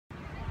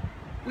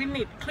We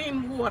need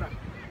clean water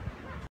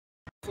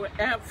for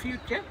our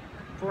future,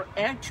 for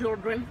our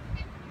children.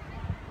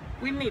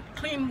 We need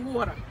clean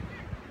water,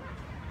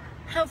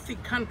 healthy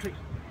country,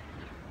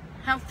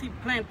 healthy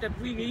plant that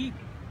we eat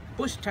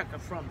bush tucker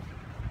from.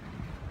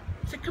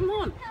 So come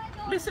on,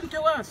 listen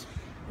to us.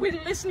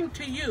 We're listening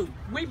to you.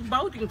 We're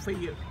voting for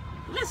you.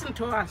 Listen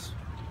to us.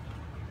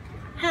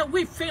 How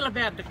we feel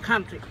about the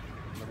country.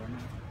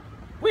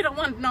 We don't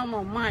want no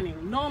more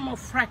mining, no more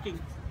fracking.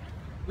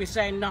 We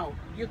say no.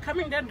 You're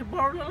coming down to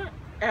Borrilla,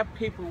 our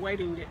people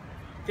waiting there.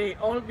 They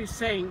all be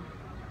saying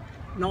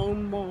no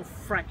more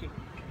fracking.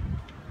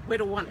 We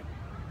don't want it.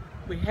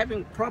 We're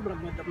having a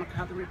problem with the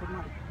McDinny River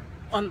now,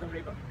 on the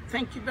river.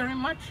 Thank you very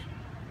much.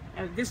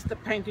 And this is the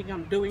painting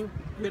I'm doing.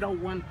 We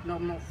don't want no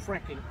more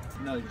fracking.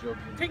 No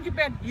joking. Think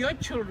about your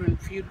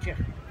children's future.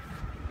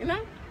 You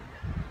know?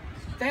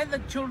 They're the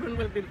children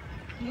will be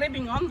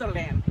living on the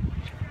land.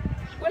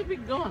 We'll be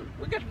gone.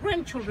 We got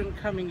grandchildren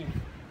coming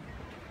in.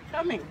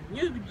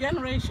 New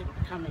generation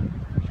coming.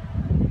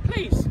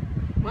 Please,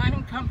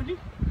 mining company,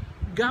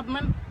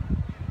 government,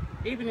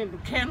 even in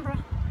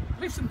Canberra,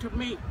 listen to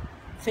me.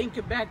 Think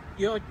about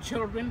your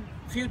children's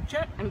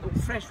future and the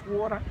fresh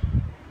water,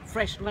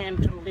 fresh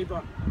land to live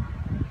on.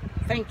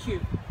 Thank you.